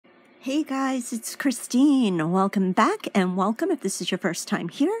Hey guys, it's Christine. Welcome back and welcome if this is your first time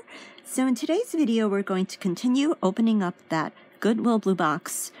here. So in today's video, we're going to continue opening up that Goodwill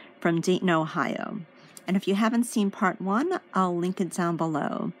Bluebox from Dayton, Ohio. And if you haven't seen part 1, I'll link it down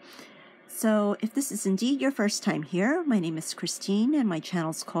below. So if this is indeed your first time here, my name is Christine and my channel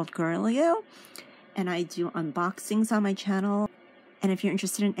is called Girlio. And I do unboxings on my channel. And if you're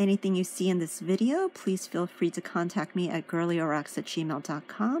interested in anything you see in this video, please feel free to contact me at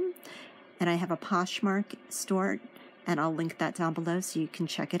girliorocks@gmail.com. And I have a Poshmark store, and I'll link that down below so you can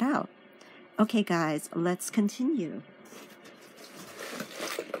check it out. Okay, guys, let's continue.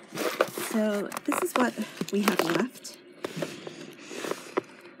 So this is what we have left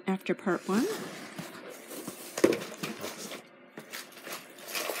after part 1.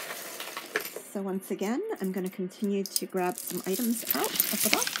 So once again, I'm going to continue to grab some items out of the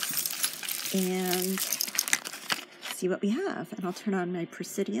box and see what we have. And I'll turn on my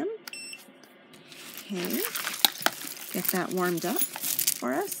Presidium. Okay, get that warmed up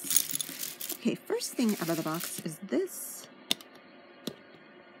for us. Okay, first thing out of the box is this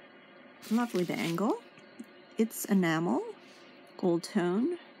lovely bangle. It's enamel, gold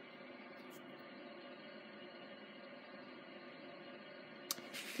tone.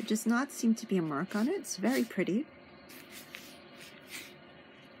 There does not seem to be a mark on it. It's very pretty.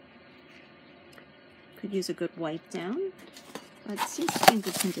 Could use a good wipe down, but it seems to be in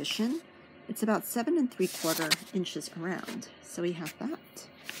good condition. It's about 7 3/4 inches around. So we have that.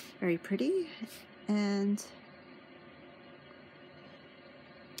 Very pretty. And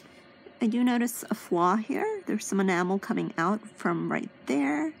I do notice a flaw here. There's some enamel coming out from right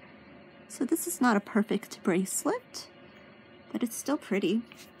there. So this is not a perfect bracelet, but it's still pretty.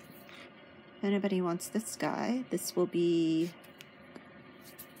 If anybody wants this guy, this will be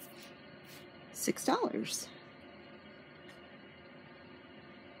 $6.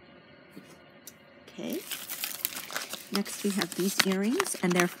 Okay. Next we have these earrings,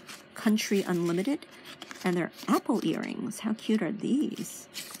 and they're Country Unlimited, and they're apple earrings. How cute are these?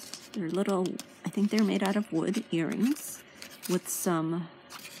 They're little, I think they're made out of wood earrings with some,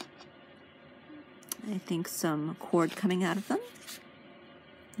 I think some cord coming out of them.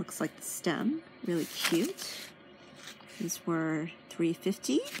 Looks like the stem. Really cute. These were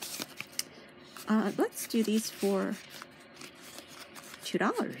 $3.50. Let's do these for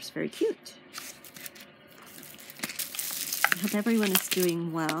 $2. Very cute. I hope everyone is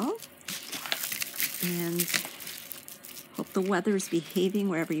doing well. And hope the weather is behaving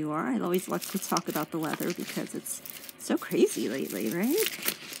wherever you are. I always like to talk about the weather because it's so crazy lately,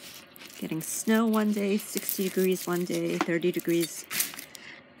 right? Getting snow one day, 60 degrees one day, 30 degrees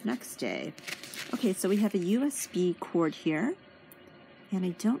next day. Okay, so we have a USB cord here, and I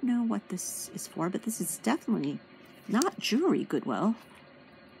don't know what this is for, but this is definitely not jewelry, Goodwill.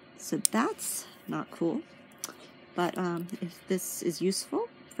 So that's not cool. But if this is useful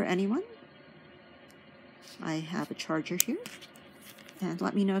for anyone, I have a charger here, and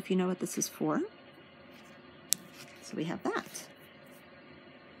let me know if you know what this is for. So we have that.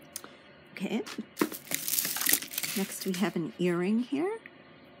 Okay. Next we have an earring here.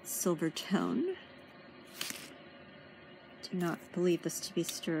 Silver tone. Do not believe this to be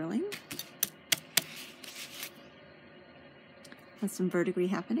sterling. Has some verdigris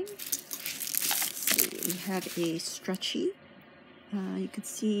happening. So we have a stretchy. You can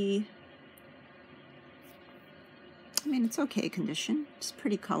see, I mean, it's okay condition. It's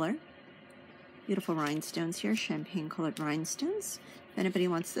pretty color. Beautiful rhinestones here, champagne colored rhinestones. If anybody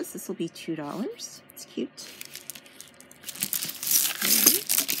wants this, this will be $2. It's cute.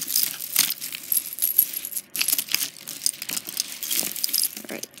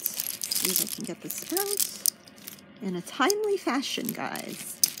 See if I can get this out in a timely fashion,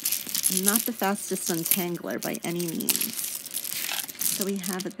 guys. I'm not the fastest untangler by any means. So we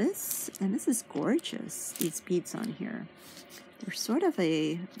have this, and this is gorgeous, these beads on here. They're sort of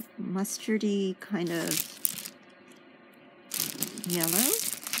a mustardy kind of yellow.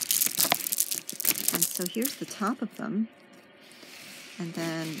 And so here's the top of them. And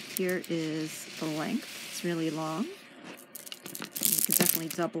then here is the length. It's really long. You could definitely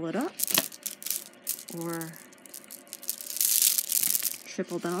double it up or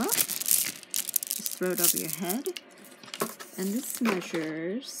triple them up. Just throw it over your head. And this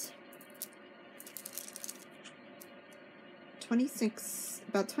measures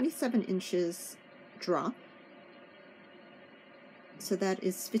about 27 inches drop. So that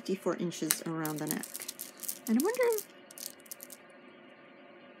is 54 inches around the neck. And I wonder,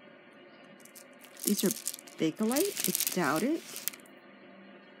 these are Bakelite? I doubt it.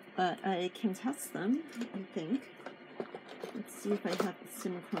 But I can test them, I think. Let's see if I have the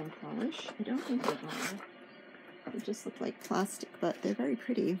silicone polish. I don't think they are. They just look like plastic, but they're very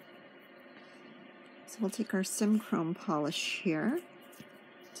pretty. So we'll take our Simchrome polish here.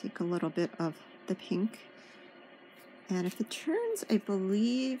 Take a little bit of the pink. And if it turns, I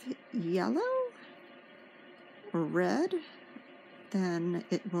believe, yellow or red, then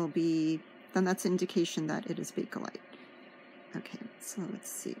it will be, then that's an indication that it is Bakelite. Okay, so let's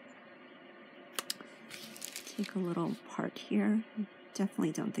see. Take a little part here. I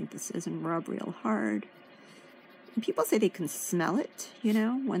definitely don't think this is, and rub real hard. And people say they can smell it, you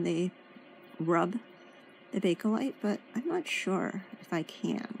know, when they rub the Bakelite, but I'm not sure if I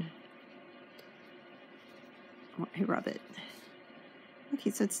can when I rub it. Okay,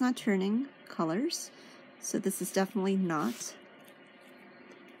 so it's not turning colors, so this is definitely not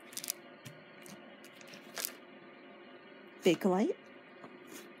Bakelite.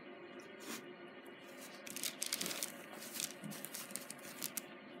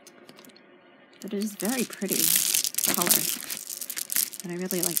 But it is very pretty color, and I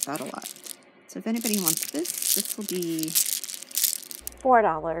really like that a lot. So if anybody wants this, this will be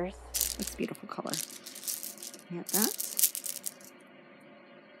 $4. That's a beautiful color. You have that.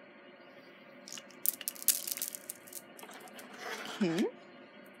 Okay.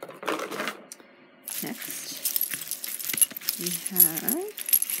 Next, we have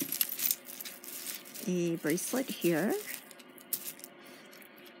a bracelet here.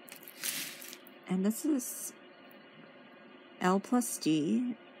 And this is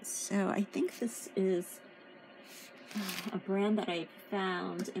L+D, so I think this is a brand that I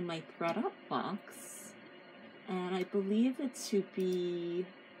found in my ThredUp box, and I believe it to be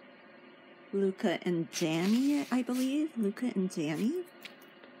Luca and Danny, I believe, Luca and Danny,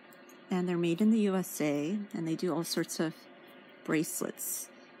 and they're made in the USA, and they do all sorts of bracelets,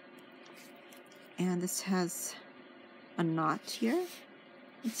 and this has a knot here.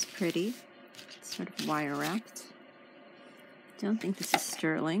 It's pretty. Sort of wire wrapped. Don't think this is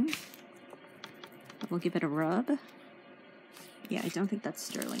sterling, but we'll give it a rub. Yeah, I don't think that's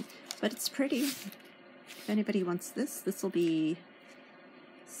sterling, but it's pretty. If anybody wants this, this will be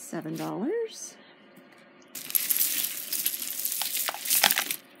 $7.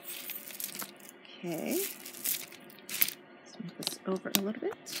 Okay. Let's move this over a little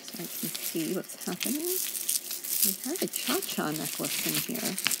bit so I can see what's happening. We have a cha-cha necklace in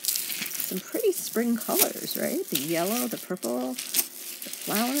here. Some pretty spring colors, right? The yellow, the purple, the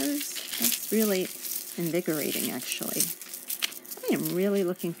flowers. That's really invigorating, actually. I am really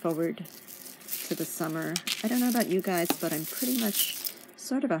looking forward to the summer. I don't know about you guys, but I'm pretty much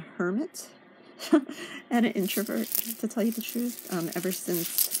sort of a hermit and an introvert, to tell you the truth, ever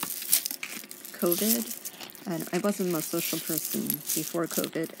since COVID. And I wasn't the most social person before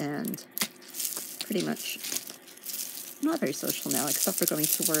COVID, and pretty much not very social now, except for going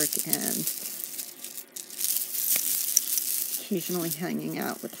to work and occasionally hanging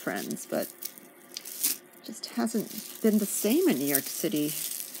out with friends, but just hasn't been the same in New York City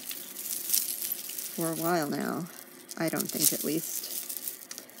for a while now. I don't think, at least.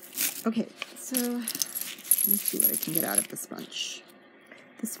 Okay, so let me see what I can get out of this bunch.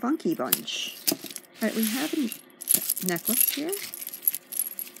 This funky bunch. All right, we have a necklace here,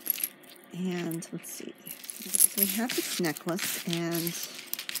 and let's see. So we have this necklace and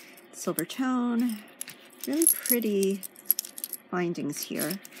silver tone, really pretty findings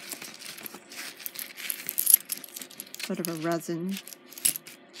here. Sort of a resin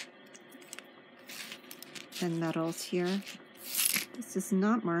and metals here. This is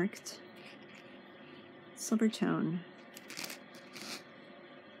not marked. Silver tone.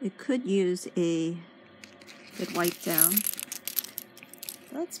 It could use a good wipe down.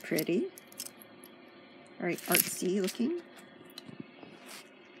 That's pretty. Very artsy looking,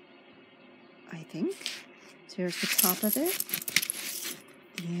 I think. So here's the top of it.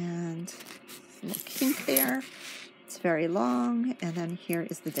 And a little kink there. It's very long. And then here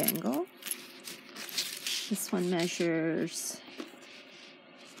is the dangle. This one measures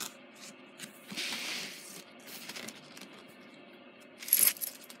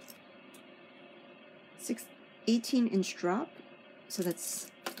 18-inch drop. So that's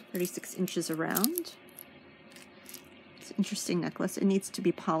 36 inches around. Interesting necklace. It needs to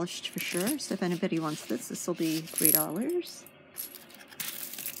be polished for sure, so if anybody wants this, this will be $3.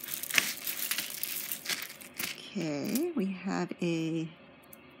 Okay, we have a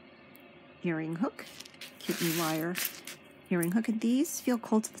earring hook, kitten wire earring hook, and these feel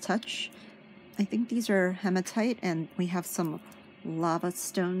cold to the touch. I think these are hematite, and we have some lava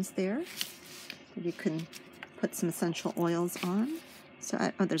stones there that you can put some essential oils on.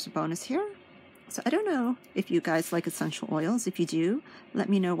 So, oh, there's a bonus here. So I don't know if you guys like essential oils. If you do, let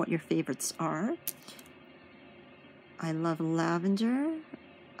me know what your favorites are. I love lavender.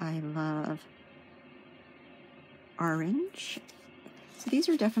 I love orange. So these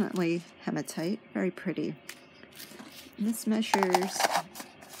are definitely hematite, very pretty. And this measures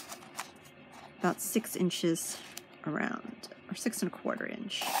about 6 inches around, or 6 1/4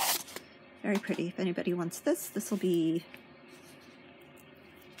 inch. Very pretty. If anybody wants this, this will be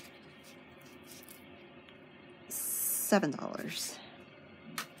 $7.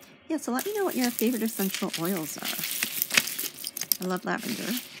 Yeah, so let me know what your favorite essential oils are. I love lavender.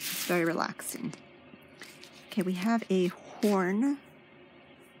 It's very relaxing. Okay, we have a horn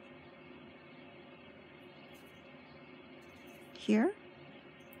here,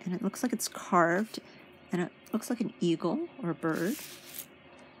 and it looks like it's carved, and it looks like an eagle or a bird.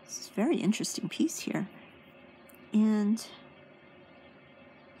 This is a very interesting piece here. And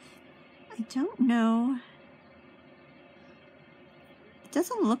I don't know, it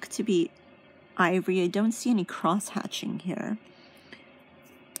doesn't look to be ivory. I don't see any cross hatching here.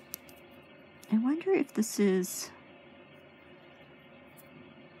 I wonder if this is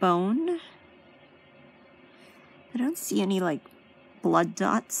bone. I don't see any like blood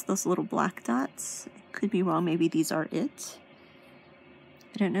dots, those little black dots. I could be wrong, maybe these are it.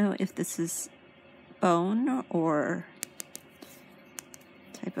 I don't know if this is bone or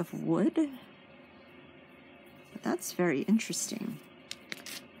type of wood, but that's very interesting.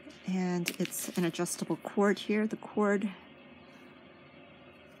 And it's an adjustable cord here. The cord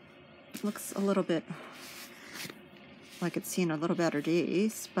looks a little bit like it's seen a little better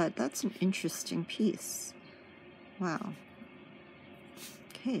days, but that's an interesting piece. Wow.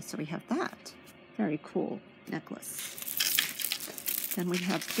 Okay, so we have that. Very cool necklace. Then we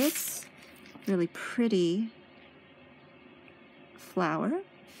have this really pretty flower.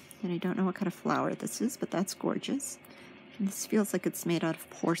 And I don't know what kind of flower this is, but that's gorgeous. And this feels like it's made out of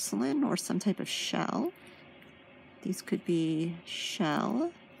porcelain or some type of shell. These could be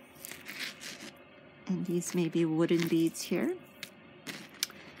shell. And these may be wooden beads here.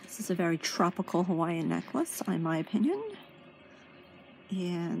 This is a very tropical Hawaiian necklace, in my opinion.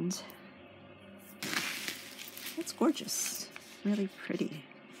 And it's gorgeous, really pretty.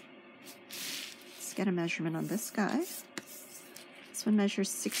 Let's get a measurement on this guy. This one measures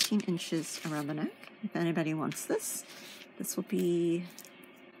 16 inches around the neck. If anybody wants this, this will be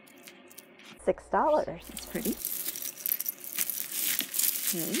 $6. It's pretty.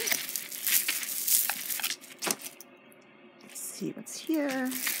 Okay. Let's see what's here.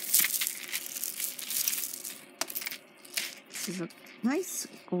 This is a nice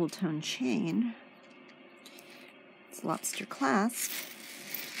gold tone chain. It's lobster clasp,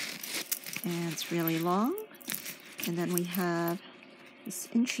 and it's really long. And then we have this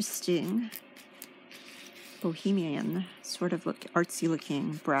interesting bohemian, sort of artsy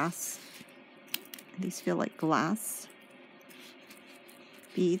looking brass. These feel like glass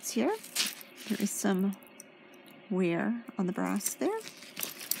beads here. There is some wear on the brass there.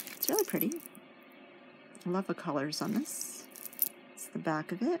 It's really pretty. I love the colors on this. It's the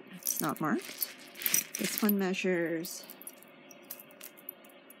back of it. It's not marked. This one measures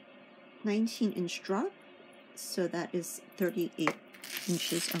 19-inch drop, so that is 38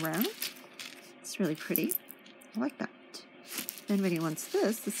 inches around. It's really pretty. I like that. If anybody wants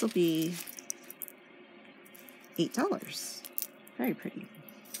this, this will be $8. Very pretty.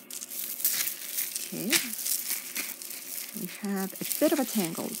 Okay. We have a bit of a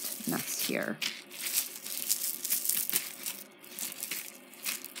tangled mess here.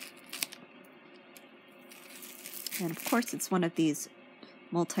 And of course, it's one of these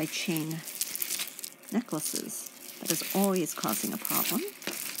multi-chain necklaces that is always causing a problem.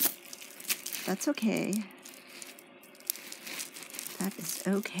 That's okay. That is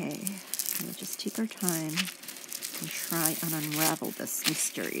okay. We'll just take our time and try and unravel this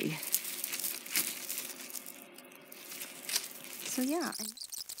mystery. So yeah.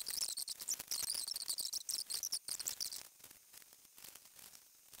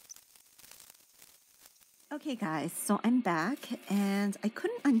 Okay guys, so I'm back and I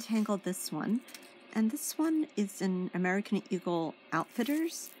couldn't untangle this one. And this one is an American Eagle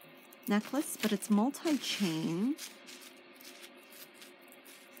Outfitters necklace, but it's multi-chain.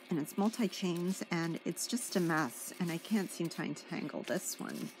 And it's multi-chains and it's just a mess, and I can't seem to untangle this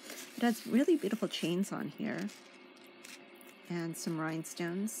one. It has really beautiful chains on here and some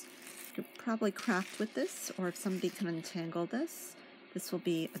rhinestones. You could probably craft with this, or if somebody can untangle this, this will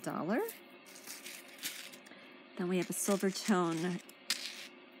be $1. Then we have a silver tone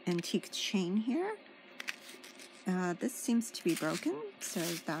antique chain here. This seems to be broken, so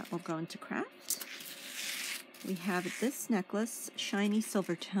that will go into craft. We have this necklace, shiny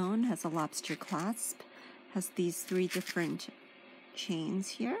silver tone, has a lobster clasp, has these 3 different chains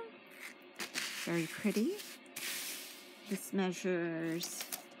here. Very pretty. This measures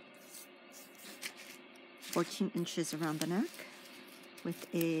 14 inches around the neck with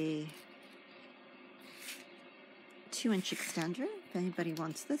a 2-inch extender. If anybody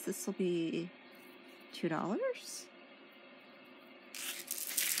wants this, this will be $2.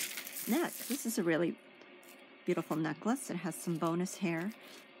 Neck. This is a really beautiful necklace. It has some bonus hair,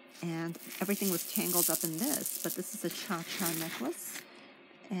 and everything was tangled up in this, but this is a cha-cha necklace,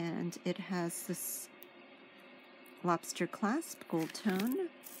 and it has this lobster clasp, gold tone,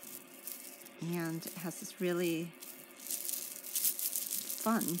 and it has this really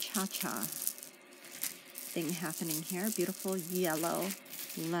fun cha-cha thing happening here. Beautiful yellow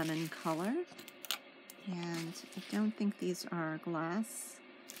lemon color, and I don't think these are glass.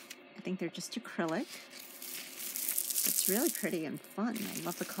 I think they're just acrylic. It's really pretty and fun. I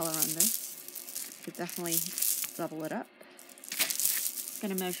love the color on this. You could definitely double it up.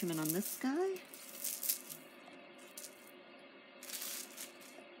 Get a measurement on this guy.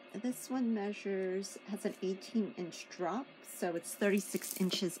 This one has an 18-inch drop, so it's 36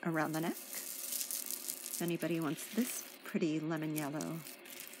 inches around the neck. If anybody wants this pretty lemon yellow,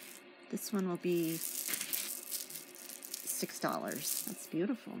 this one will be $6. That's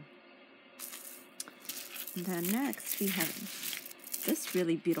beautiful. And then next we have this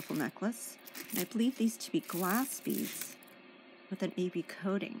really beautiful necklace, and I believe these to be glass beads with an AB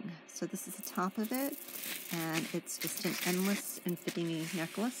coating. So this is the top of it, and it's just an endless infinity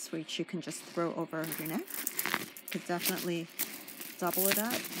necklace which you can just throw over your neck. You could definitely double it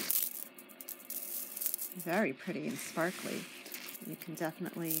up. Very pretty and sparkly. You can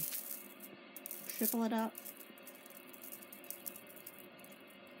definitely triple it up.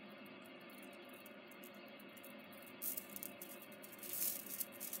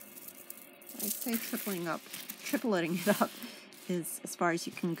 I say tripling it up is as far as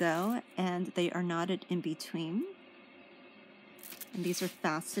you can go, and they are knotted in between. And these are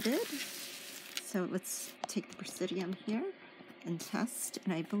faceted. So let's take the presidium here and test.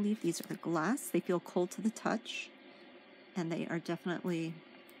 And I believe these are glass. They feel cold to the touch, and they are definitely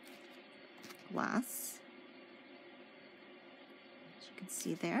glass, as you can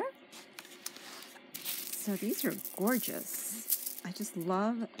see there. So these are gorgeous. I just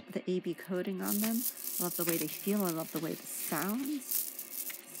love the AB coating on them. I love the way they feel. I love the way this sounds.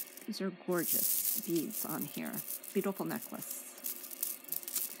 These are gorgeous beads on here. Beautiful necklace.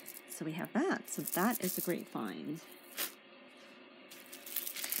 So we have that. So that is a great find.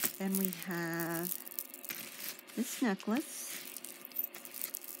 Then we have this necklace.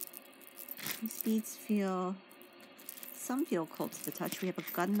 These beads some feel cold to the touch. We have a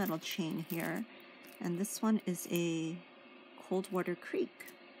gunmetal chain here, and this one is a Coldwater Creek.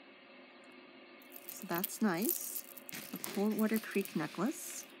 So that's nice. A Coldwater Creek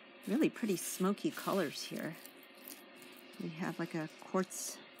necklace. Really pretty smoky colors here. We have like a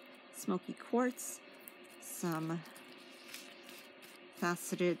quartz, smoky quartz, some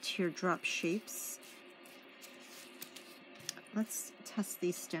faceted teardrop shapes. Let's test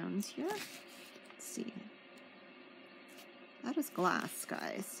these stones here. Let's see. That is glass,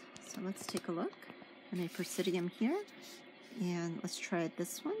 guys. So let's take a look. And a presidium here. And let's try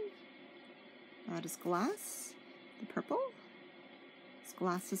this one. That is glass. The purple is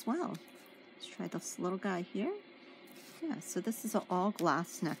glass as well. Let's try this little guy here. Yeah, so this is an all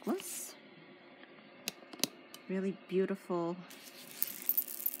glass necklace. Really beautiful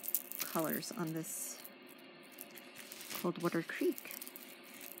colors on this Coldwater Creek.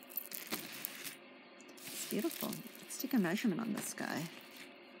 It's beautiful. Let's take a measurement on this guy.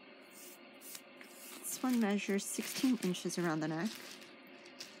 This one measures 16 inches around the neck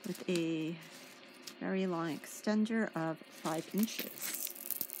with a very long extender of 5 inches.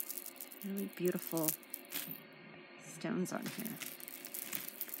 Really beautiful stones on here.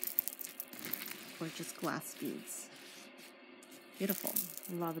 Gorgeous glass beads. Beautiful.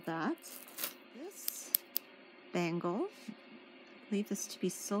 Love that. This bangle, I believe this to be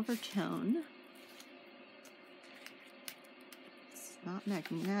silver tone. It's not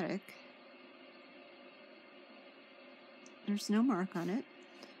magnetic. There's no mark on it.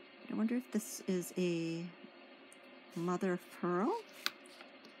 I wonder if this is a mother of pearl.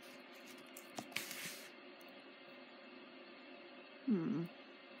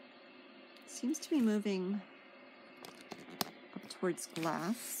 Seems to be moving up towards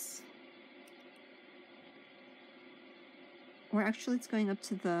glass. Or actually it's going up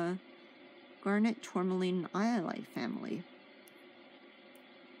to the garnet tourmaline iolite family.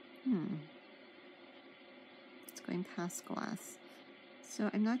 going past glass. So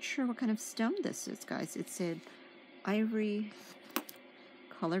I'm not sure what kind of stone this is, guys. It's an ivory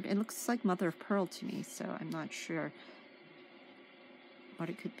colored. It looks like mother of pearl to me, so I'm not sure what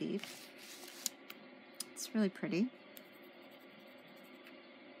it could be. It's really pretty.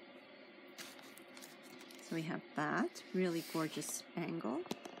 So we have that really gorgeous bangle.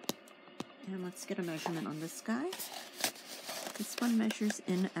 And let's get a measurement on this guy. This one measures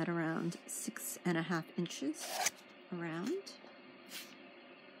in at around 6.5 inches around.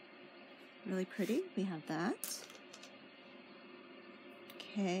 Really pretty. We have that.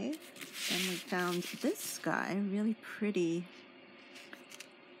 Okay. Then we found this guy, really pretty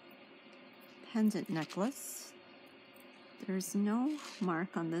pendant necklace. There's no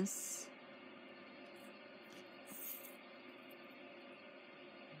mark on this.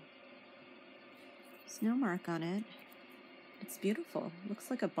 There's no mark on it. It's beautiful. Looks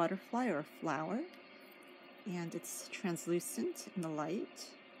like a butterfly or a flower. And it's translucent in the light.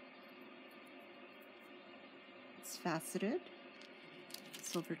 It's faceted.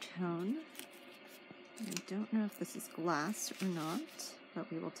 Silver tone. I don't know if this is glass or not,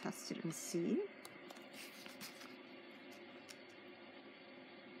 but we will test it and see.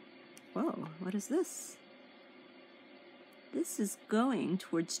 Whoa, what is this? This is going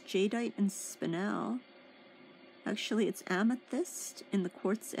towards jadeite and spinel. Actually, it's amethyst in the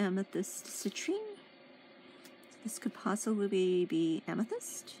quartz amethyst citrine. So this could possibly be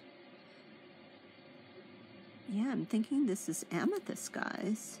amethyst. Yeah, I'm thinking this is amethyst,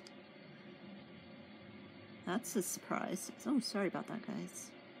 guys. That's a surprise. Oh, sorry about that,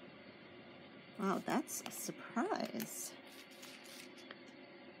 guys. Wow, that's a surprise.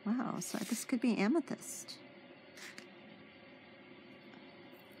 Wow, so this could be amethyst.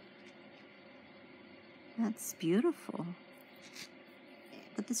 That's beautiful.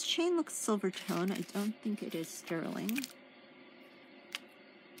 But this chain looks silver tone. I don't think it is sterling.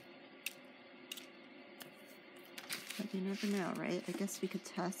 But you never know, right? I guess we could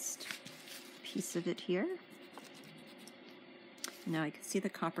test a piece of it here. Now I can see the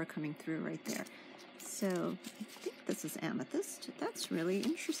copper coming through right there. So I think this is amethyst. That's really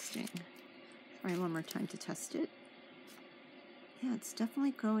interesting. Try one more time to test it. Yeah, it's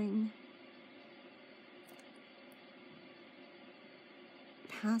definitely going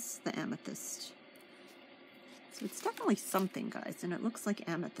past the amethyst. So it's definitely something, guys, and it looks like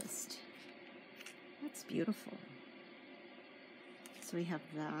amethyst. That's beautiful. So we have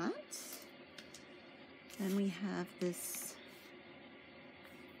that. Then we have this.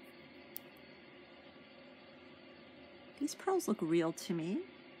 These pearls look real to me.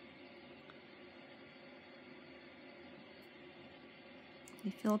 They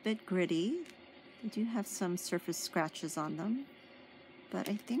feel a bit gritty. They do have some surface scratches on them. But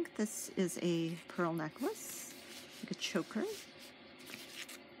I think this is a pearl necklace, like a choker.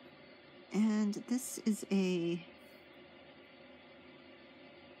 And this is a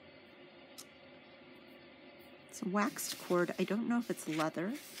it's a waxed cord. I don't know if it's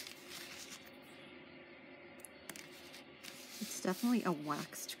leather. It's definitely a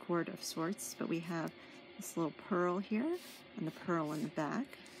waxed cord of sorts, but we have this little pearl here and the pearl in the back.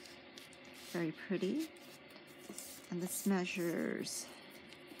 Very pretty. And this measures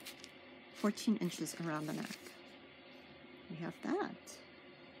 14 inches around the neck. We have that.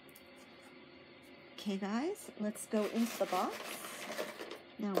 Okay, guys, let's go into the box.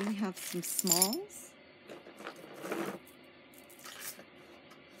 Now we have some smalls.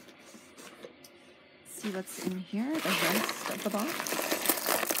 See what's in here, the rest of the box.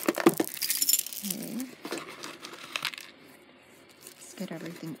 Okay. Let's get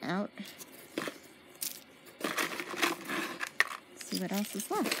everything out. See what else is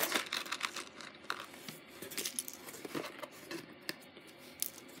left.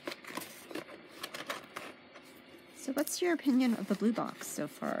 So what's your opinion of the blue box so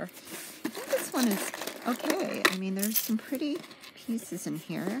far? I think this one is okay. I mean, there's some pretty pieces in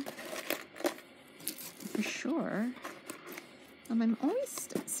here, for sure. I'm always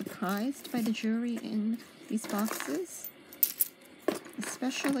surprised by the jewelry in these boxes,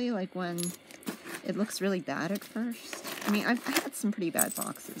 especially like when it looks really bad at first. I mean, I've had some pretty bad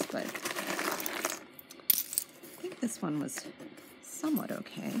boxes, but I think this one was somewhat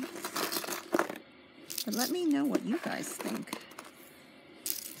okay. But let me know what you guys think.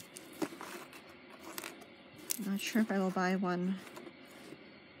 I'm not sure if I will buy one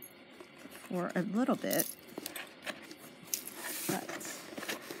for a little bit, but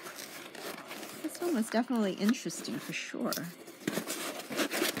this one was definitely interesting for sure.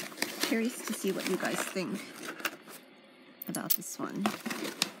 Curious to see what you guys think about this one.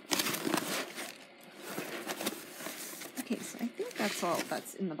 Okay, so I think that's all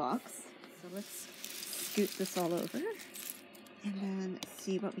that's in the box. So let's scoot this all over and then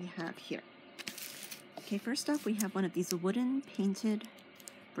see what we have here. Okay, first off, we have one of these wooden painted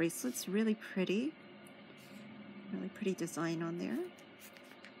bracelets. Really pretty design on there.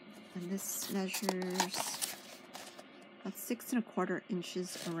 And this measures about 6 1/4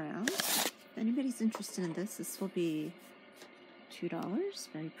 inches around. If anybody's interested in this, this will be $2.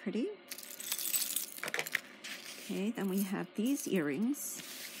 Very pretty. Okay, then we have these earrings,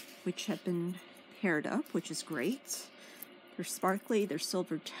 which have been paired up, which is great. They're sparkly, they're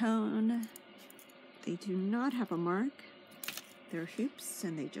silver tone. They do not have a mark. They're hoops,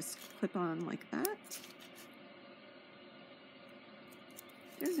 and they just clip on like that.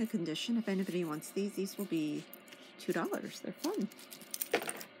 They're in good condition. If anybody wants these will be $2. They're fun.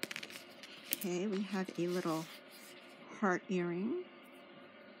 Okay, we have a little heart earring.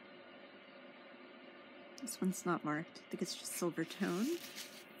 This one's not marked. I think it's just silver tone.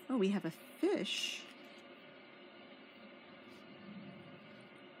 Oh, we have a fish.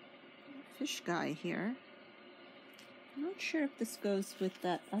 Fish guy here. I'm not sure if this goes with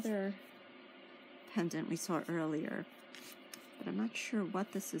that other pendant we saw earlier, but I'm not sure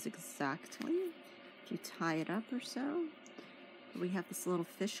what this is exactly. If you tie it up or so. But we have this little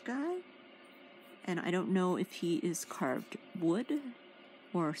fish guy, and I don't know if he is carved wood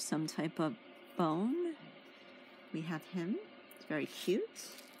or some type of bone. We have him. It's very cute.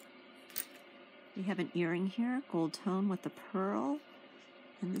 We have an earring here, gold tone with the pearl,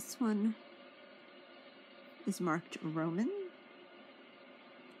 and this one is marked Roman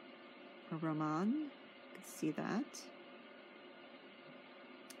or Roman. You can see that.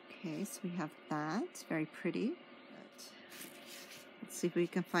 Okay, so we have that. It's very pretty. Let's see if we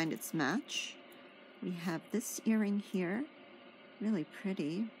can find its match. We have this earring here. Really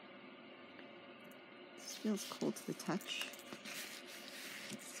pretty. This feels cold to the touch.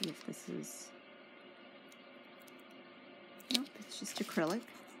 Let's see if this is... Nope, it's just acrylic.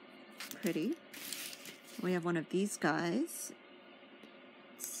 Pretty. We have one of these guys.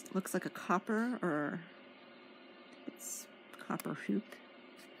 It looks like a copper, or it's copper hoop.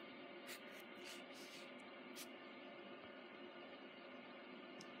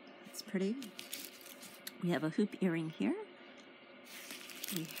 It's pretty. We have a hoop earring here.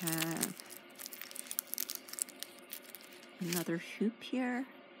 We have another hoop here.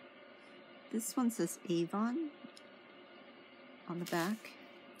 This one says Avon on the back.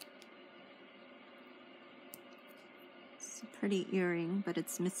 It's a pretty earring, but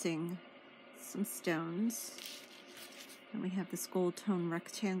it's missing some stones. And we have this gold tone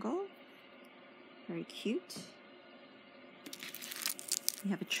rectangle. Very cute. We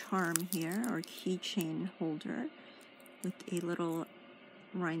have a charm here, or a keychain holder, with a little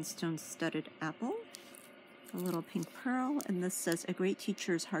rhinestone studded apple, a little pink pearl, and this says, "A great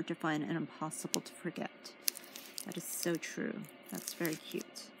teacher is hard to find and impossible to forget." That is so true. That's very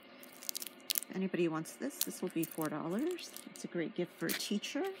cute. If anybody wants this, this will be $4. It's a great gift for a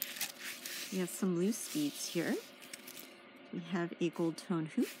teacher. We have some loose beads here. We have a gold tone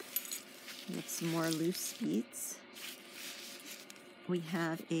hoop. We have some more loose beads. We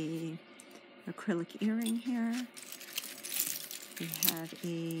have a acrylic earring here. We have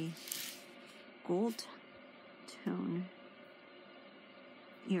a gold tone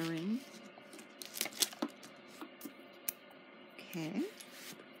earring. Okay.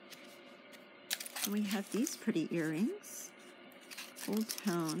 And we have these pretty earrings. Gold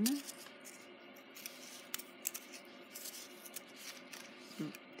tone.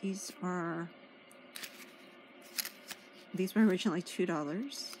 These were originally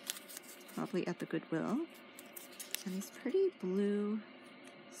 $2, probably at the Goodwill. And these pretty blue,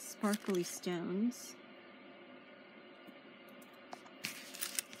 sparkly stones.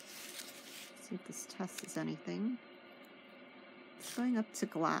 Let's see if this tests anything. It's going up to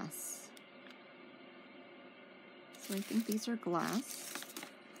glass. So I think these are glass.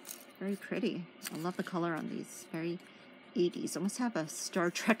 Very pretty. I love the color on these. Very 80s. Almost have a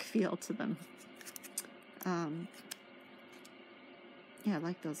Star Trek feel to them. Yeah, I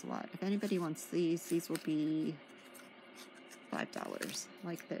like those a lot. If anybody wants these will be $5. I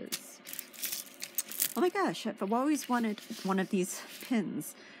like those. Oh my gosh, I've always wanted one of these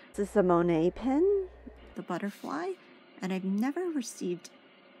pins. This is a Monet pin, the butterfly, and I've never received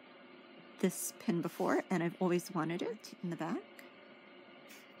this pin before, and I've always wanted it in the back,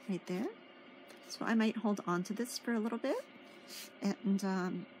 right there. So I might hold on to this for a little bit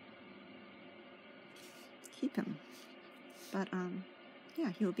and keep him. But yeah,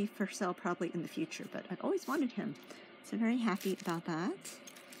 he will be for sale probably in the future, but I've always wanted him. So very happy about that.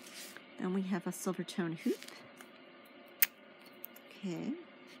 Then we have a silver tone hoop. Okay.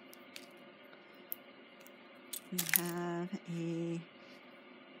 We have a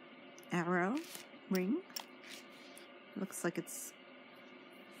arrow ring. Looks like it's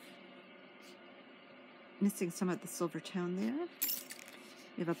missing some of the silver tone there.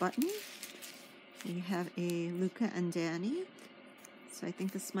 We have a button. We have a Luca and Danny. So I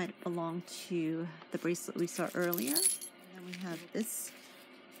think this might belong to the bracelet we saw earlier. And then we have this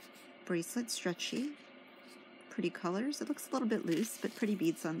bracelet, stretchy, pretty colors. It looks a little bit loose, but pretty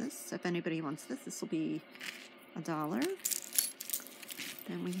beads on this. So if anybody wants this, this will be $1.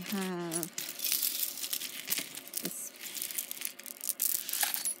 Then we have this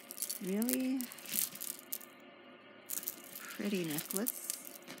really pretty necklace.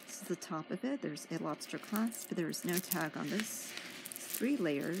 This is the top of it. There's a lobster clasp, but there's no tag on this. It's 3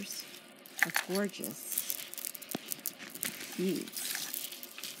 layers of gorgeous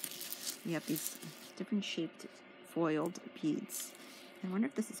beads. We have these different shaped foiled beads. I wonder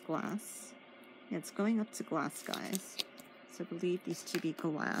if this is glass. Yeah, it's going up to glass, guys. So I believe these to be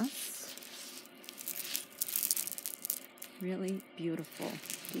glass. Really beautiful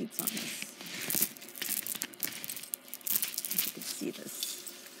beads on this. If you can see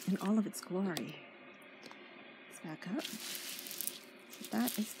this in all of its glory. Let's back up.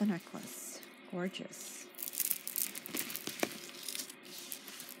 That is the necklace. Gorgeous.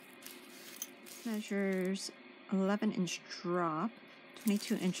 This measures 11-inch drop,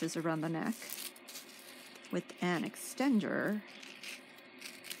 22 inches around the neck, with an extender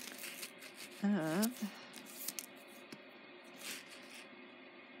of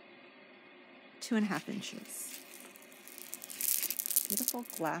 2.5 inches. Beautiful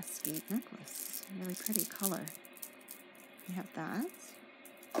glass bead necklace. Really pretty color. We have that.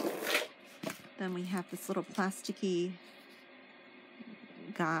 Then we have this little plasticky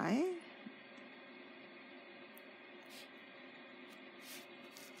guy.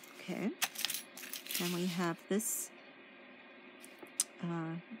 Okay. Then we have this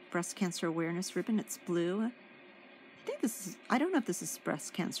breast cancer awareness ribbon. It's blue. I think this is, I don't know if this is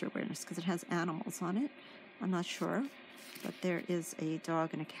breast cancer awareness because it has animals on it. I'm not sure. But there is a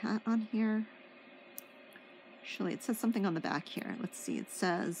dog and a cat on here. Actually, it says something on the back here. Let's see. It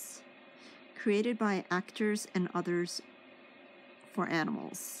says, created by actors and others for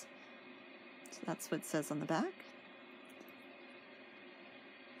animals. So that's what it says on the back.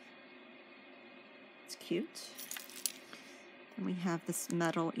 It's cute. Then we have this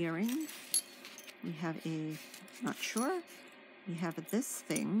metal earring. We have a, not sure. We have this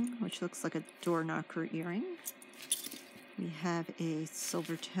thing, which looks like a door knocker earring. We have a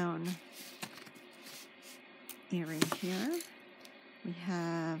silver tone earring here. We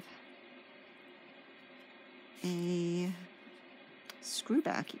have a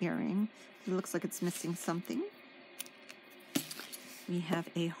screwback earring. It looks like it's missing something. We have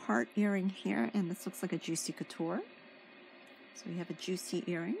a heart earring here, and this looks like a juicy couture. So we have a juicy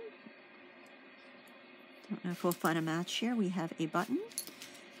earring. Don't know if we'll find a match here. We have a button.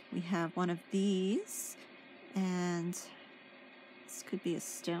 We have one of these, and this could be a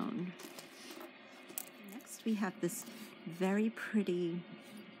stone. Next, we have this very pretty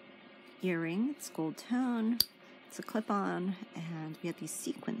earring. It's gold tone. It's a clip-on, and we have these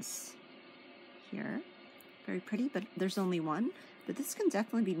sequins here. Very pretty, but there's only one. But this can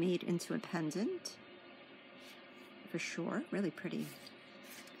definitely be made into a pendant, for sure. Really pretty.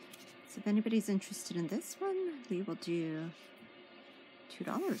 So if anybody's interested in this one, we will do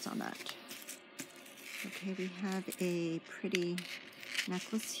 $2 on that. Okay, we have a pretty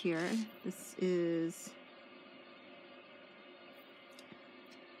necklace here. This is,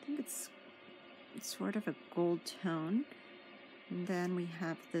 I think it's sort of a gold tone. And then we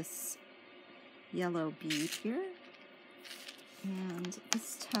have this yellow bead here. And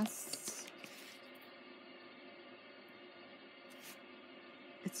this tests,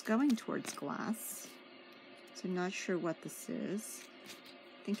 it's going towards glass. So I'm not sure what this is.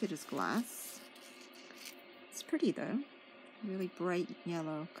 I think it is glass. It's pretty though. Really bright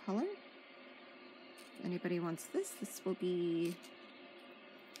yellow color. If anybody wants this, this will be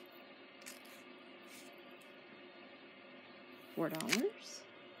 $4.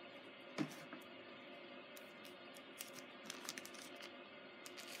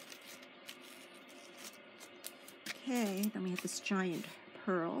 Okay, then we have this giant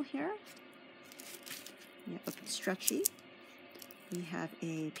pearl here. We have a stretchy. We have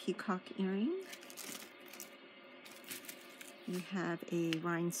a peacock earring. We have a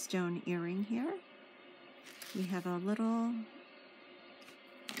rhinestone earring here. We have a little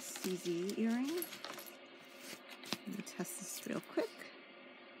CZ earring. Let me test this real quick.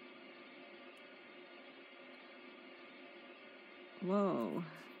 Whoa.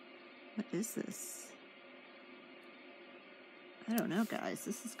 What is this? I don't know, guys.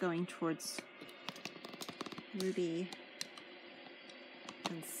 This is going towards ruby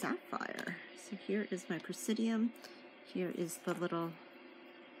and sapphire. So here is my Presidium. Here is the little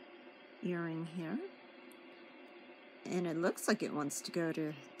earring here. And it looks like it wants to go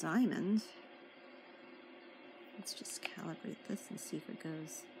to diamond. Let's just calibrate this and see if it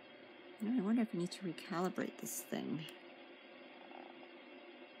goes. I wonder if I need to recalibrate this thing.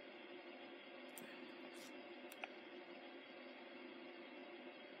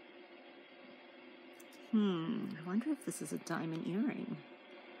 I wonder if this is a diamond earring.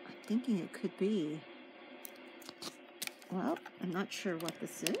 I'm thinking it could be. Well, I'm not sure what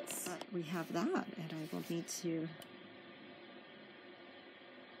this is, but we have that, and I will need to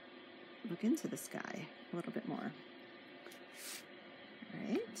look into this guy a little bit more. All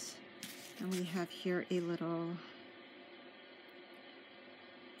right, and we have here a little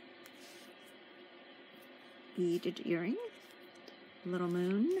beaded earring, little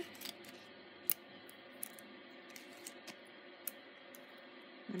moon.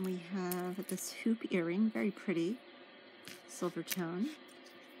 And we have this hoop earring, very pretty, silver tone.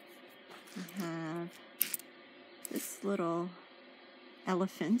 We have this little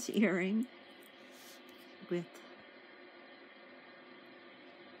elephant earring with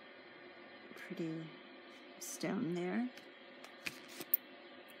pretty stone there.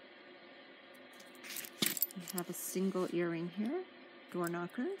 We have a single earring here, door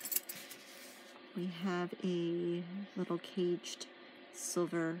knocker. We have a little caged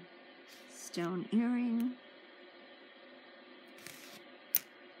silver stone earring.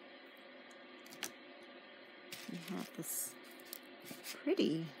 We have this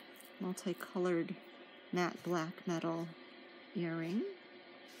pretty multicolored matte black metal earring.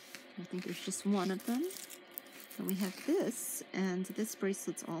 I think there's just one of them. Then we have this, and this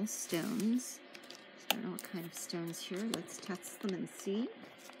bracelet's all stones. So I don't know what kind of stones here. Let's test them and see.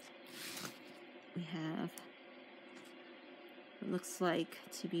 We have, it looks like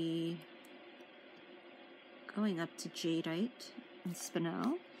to be going up to jadeite and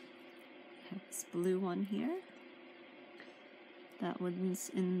spinel. We have this blue one here. That one's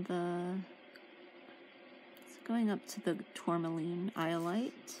in the, it's going up to the tourmaline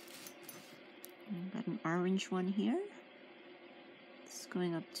iolite. We've got an orange one here. It's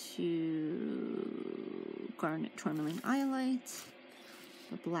going up to garnet tourmaline iolite,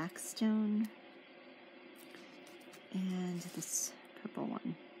 the black stone, and this purple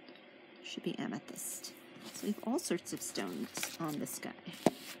one should be amethyst. So we have all sorts of stones on this guy.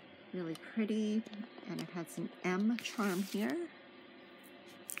 Really pretty, and it has an M charm here.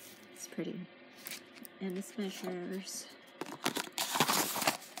 It's pretty. And this measures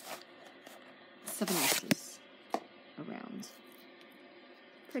 7 inches around.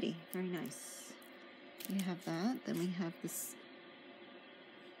 Pretty, very nice. We have that. Then we have this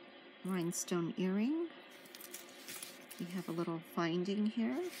rhinestone earring. We have a little finding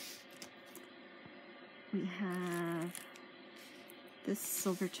here. We have this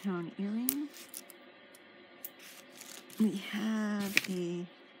silver tone earring. We have a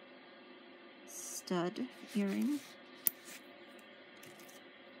stud earring.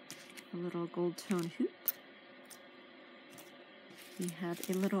 A little gold tone hoop. We have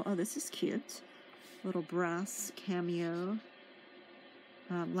a little, oh, this is cute, little brass cameo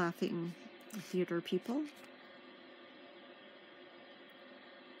laughing theater people.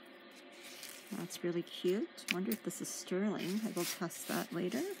 That's really cute. Wonder if this is sterling. I will test that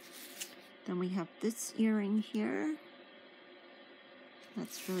later. Then we have this earring here.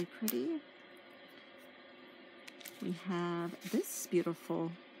 That's really pretty. We have this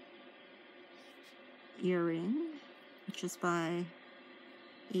beautiful earring, which is by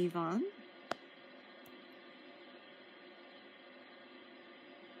Avon.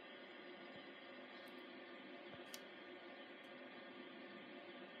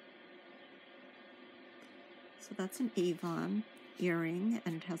 So that's an Avon earring,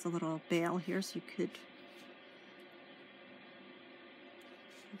 and it has a little bail here, so you could,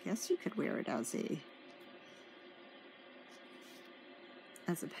 I guess you could wear it as a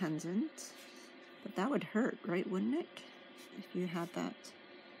pendant, but that would hurt, right, wouldn't it, if you had that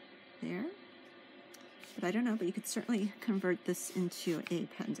there? But I don't know, but you could certainly convert this into a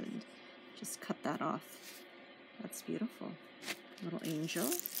pendant. Just cut that off. That's beautiful. Little angel.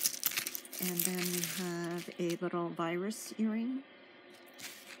 And then we have a little virus earring.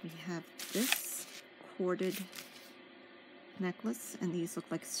 We have this corded necklace, and these look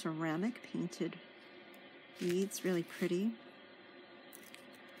like ceramic painted beads, really pretty.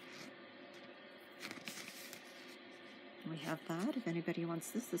 We have that. If anybody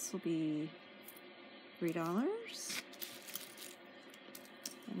wants this, this will be $3.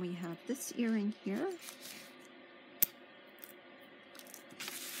 And we have this earring here.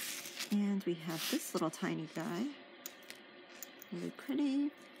 And we have this little tiny guy. Really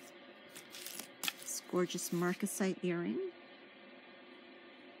pretty. This gorgeous marcasite earring.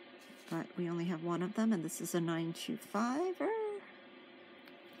 But we only have one of them, and this is a 925er.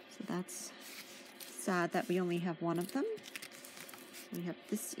 So that's sad that we only have one of them. We have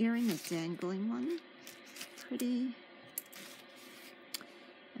this earring, a dangling one. Pretty.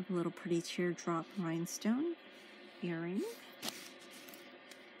 I have a little pretty teardrop rhinestone earring.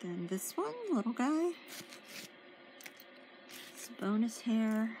 Then this one, little guy. It's bonus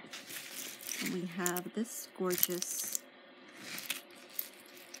hair. And we have this gorgeous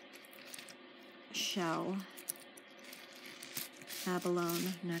shell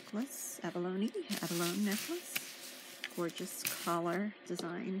abalone necklace. Abalone necklace. Gorgeous collar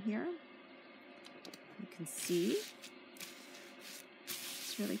design here. You can see.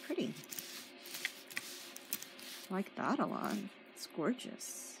 It's really pretty. I like that a lot. It's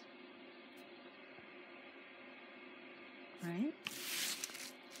gorgeous. Right?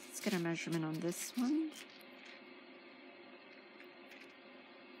 Let's get a measurement on this one.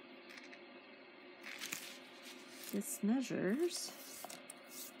 This measures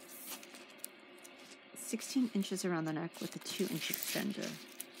 16 inches around the neck with a 2-inch extender.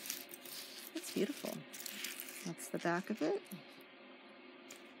 That's beautiful. That's the back of it.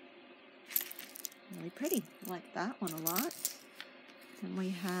 Really pretty. I like that one a lot. Then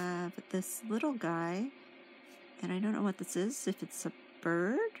we have this little guy, and I don't know what this is, if it's a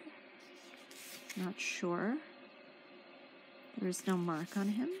bird. Not sure. There's no mark on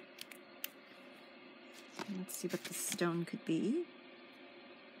him. Let's see what the stone could be.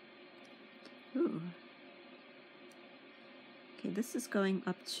 Ooh. Okay, this is going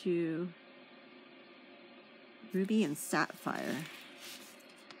up to ruby and sapphire.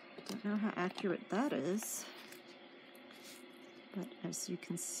 Don't know how accurate that is, but as you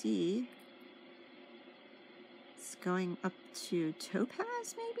can see, it's going up to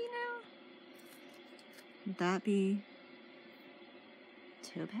topaz maybe now? Would that be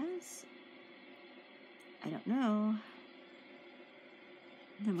topaz? I don't know.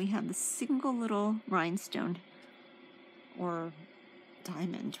 Then we have the single little rhinestone or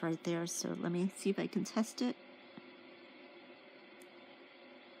diamond right there. So let me see if I can test it.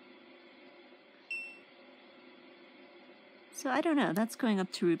 So I don't know, that's going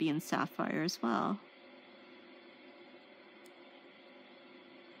up to ruby and sapphire as well.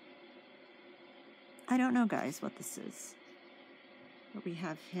 I don't know, guys, what this is. But we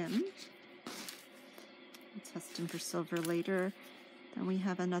have him. We'll test him for silver later. Then we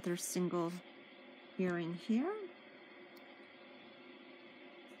have another single earring here.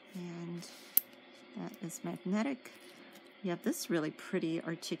 And that is magnetic. We have this really pretty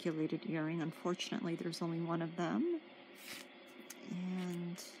articulated earring. Unfortunately, there's only one of them.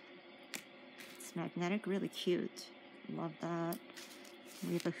 And it's magnetic, really cute. Love that.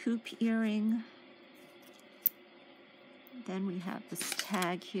 We have a hoop earring. Then we have this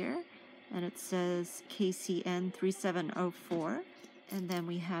tag here, and it says KCN 3704. And then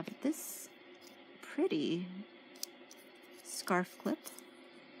we have this pretty scarf clip,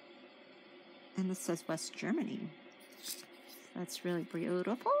 and this says West Germany. That's really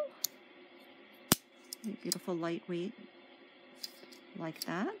beautiful. Really beautiful, lightweight, like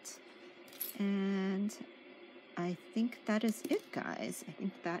that. And I think that is it, guys. I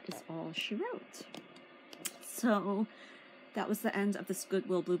think that is all she wrote. So that was the end of this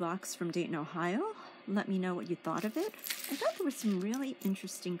Goodwill Bluebox from Dayton, Ohio. Let me know what you thought of it. I thought there were some really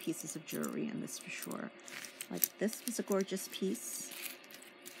interesting pieces of jewelry in this for sure. Like this was a gorgeous piece.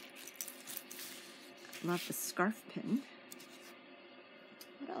 Love the scarf pin.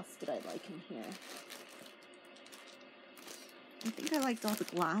 What else did I like in here? I think I liked all the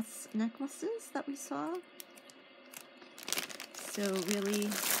glass necklaces that we saw. So really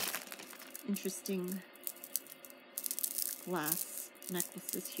interesting glass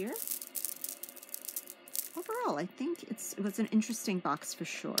necklaces here. Overall, I think it was an interesting box for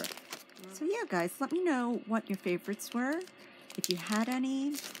sure. So yeah, guys, let me know what your favorites were. If you had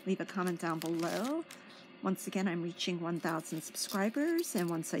any, leave a comment down below. Once again, I'm reaching 1,000 subscribers, and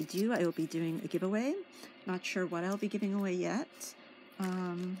once I do, I will be doing a giveaway. Not sure what I'll be giving away yet.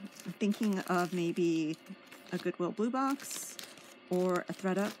 I'm thinking of maybe a Goodwill Bluebox or a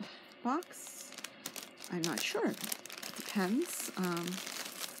ThredUp box. I'm not sure. Depends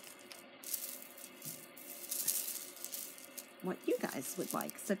what you guys would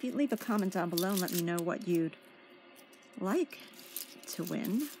like. So if you leave a comment down below and let me know what you'd like to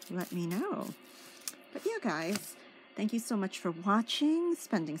win, let me know. But yeah, guys, thank you so much for watching,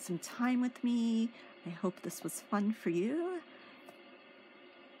 spending some time with me. I hope this was fun for you.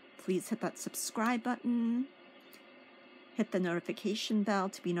 Please hit that subscribe button. Hit the notification bell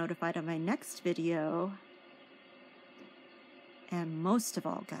to be notified of my next video. And most of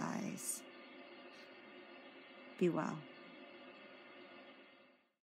all, guys, be well.